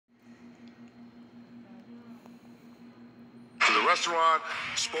the restaurant,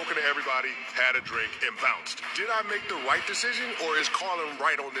 spoken to everybody, had a drink, and bounced. Did I make the right decision, or is Carlin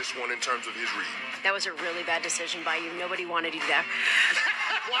right on this one in terms of his read? That was a really bad decision by you. Nobody wanted you there.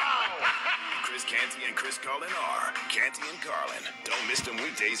 Wow! Chris Canty and Chris Carlin are Canty and Carlin. Don't miss them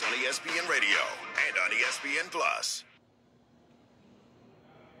weekdays on ESPN Radio and on ESPN Plus.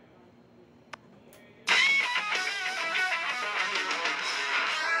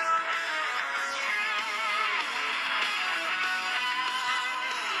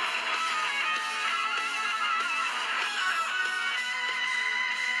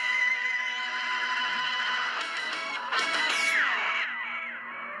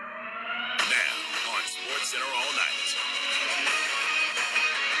 Center all night.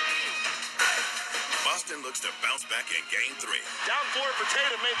 Boston looks to bounce back in Game 3. Down floor for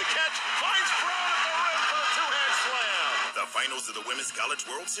Tatum, made the catch, finds Brown at the rim for a two-hand slam. The finals of the Women's College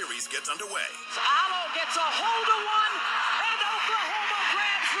World Series gets underway. Allo gets a hold of one, and Oklahoma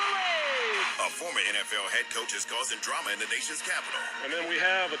grabs the lead. A former NFL head coach is causing drama in the nation's capital. And then we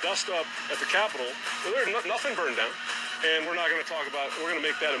have a dust-up at the Capitol where there's nothing burned down. And we're not going to talk about it. We're going to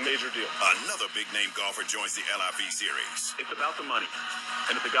make that a major deal. Another big-name golfer joins the LIV series. It's about the money.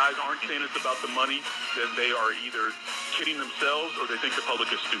 And if the guys aren't saying it's about the money, then they are either kidding themselves or they think the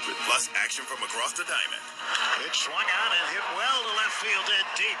public is stupid. Plus action from across the diamond. It swung out and hit well to left field and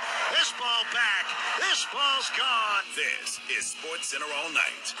deep. This ball back. This ball's gone. This is Sports Center all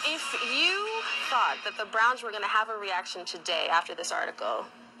night. If you thought that the Browns were going to have a reaction today after this article,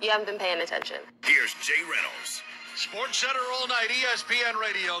 you haven't been paying attention. Here's Jay Reynolds. Sports Center all night, ESPN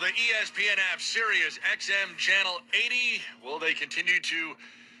Radio, the ESPN app, Sirius XM Channel 80. Will they continue to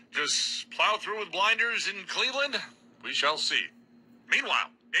just plow through with blinders in Cleveland? We shall see.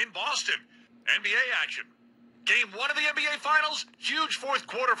 Meanwhile, in Boston, NBA action. Game 1 of the NBA Finals, huge fourth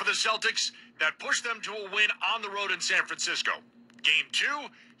quarter for the Celtics that pushed them to a win on the road in San Francisco. Game 2,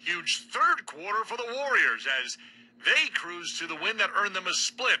 huge third quarter for the Warriors as they cruised to the win that earned them a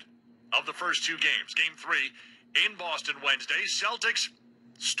split of the first two games. Game 3 in Boston Wednesday. Celtics,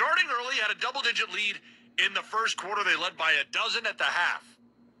 starting early, had a double-digit lead in the first quarter. They led by a dozen at the half.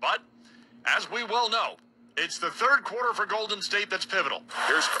 But, as we well know, it's the third quarter for Golden State that's pivotal.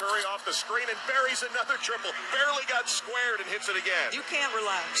 Here's Curry off the screen and buries another triple. Barely got squared and hits it again. You can't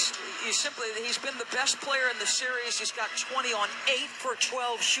relax. He's been the best player in the series. He's got 20 on 8 for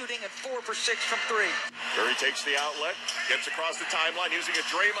 12 shooting and 4 for 6 from 3. Curry takes the outlet, gets across the timeline using a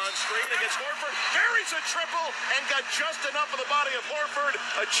Draymond screen against Horford. Buries a triple and got just enough of the body of Horford.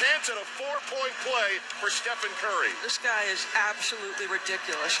 A chance at a 4-point play for Stephen Curry. This guy is absolutely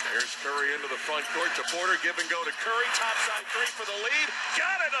ridiculous. Here's Curry into the front court to Porter. Give and go to Curry. Topside three for the lead.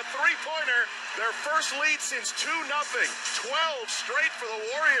 Got it, a three-pointer. Their first lead since 2-0. 12 straight for the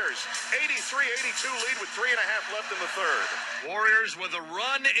Warriors. 83-82 lead with 3.5 left in the third. Warriors with a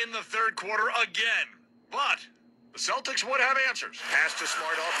run in the third quarter again. But the Celtics would have answers. Pass to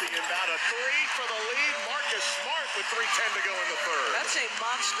Smart off the inbound. A three for the lead. Marcus Smart with 3:10 to go in the third. That's a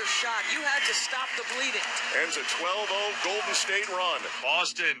monster shot. You had to stop the bleeding. Ends a 12-0 Golden State run.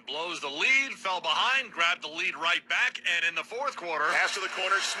 Boston blows the lead, fell behind, grabbed the lead right back, and in the fourth quarter, pass to the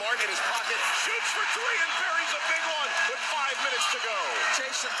corner, Smart in his pocket, shoots for three and buries a big one with 5 minutes to go.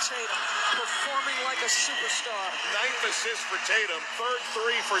 Jason Tatum performing like a superstar. 9th assist for Tatum, third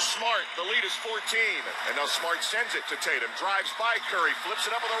three for Smart. The lead is 14. And now Smart sends it to Tatum, drives by Curry, flips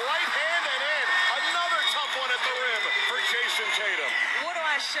it up with a right hand and in. Another tough one at the rim for Jason Tatum. What do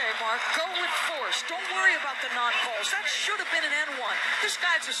I say, Mark? Go with force. Don't worry about the non-calls. That should have been an N1. This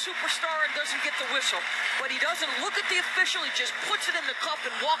guy's a superstar and doesn't get the whistle. But he doesn't look at the official. He just puts it in the cup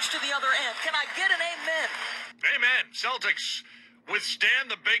and walks to the other end. Can I get an amen? Amen. Celtics withstand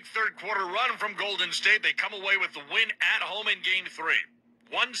the big third quarter run from Golden State. They come away with the win at home in Game 3.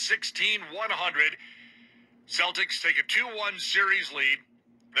 116-100. Celtics take a 2-1 series lead.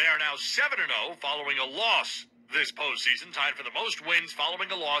 They are now 7-0 following a loss this postseason, tied for the most wins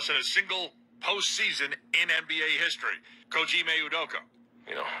following a loss in a single postseason in NBA history. Coach Ime Udoka.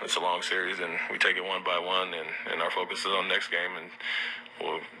 You know, it's a long series, and we take it one by one, and our focus is on the next game, and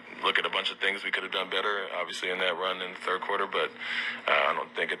we'll look at a bunch of things we could have done better, obviously, in that run in the third quarter, but I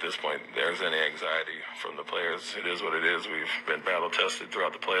don't think at this point there's any anxiety from the players. It is what it is. We've been battle-tested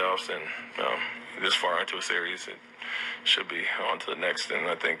throughout the playoffs, and this far into a series, it should be on to the next, and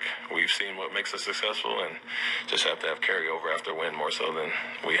I think we've seen what makes us successful and just have to have carryover after win more so than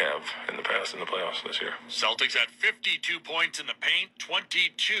we have in the past in the playoffs this year. Celtics had 52 points in the paint,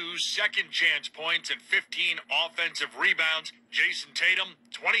 22 second chance points, and 15 offensive rebounds. Jason Tatum,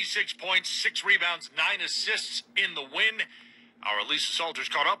 26 points, 6 rebounds, 9 assists in the win. Our Lisa Salters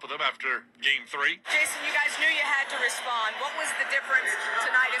caught up with him after Game 3. Jason, you guys knew you had to respond. What was the difference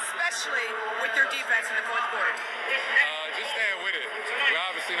tonight, especially with your defense in the fourth quarter? Just staying with it. We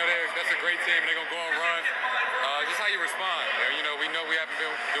obviously know that's a great team, and they're going to go and run. Just how you respond. We know we haven't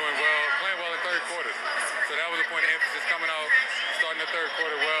been doing well, playing well in third quarters. So that was a point of emphasis coming out, starting the third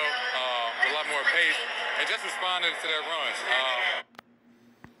quarter well, with a lot more pace, and just responding to their runs.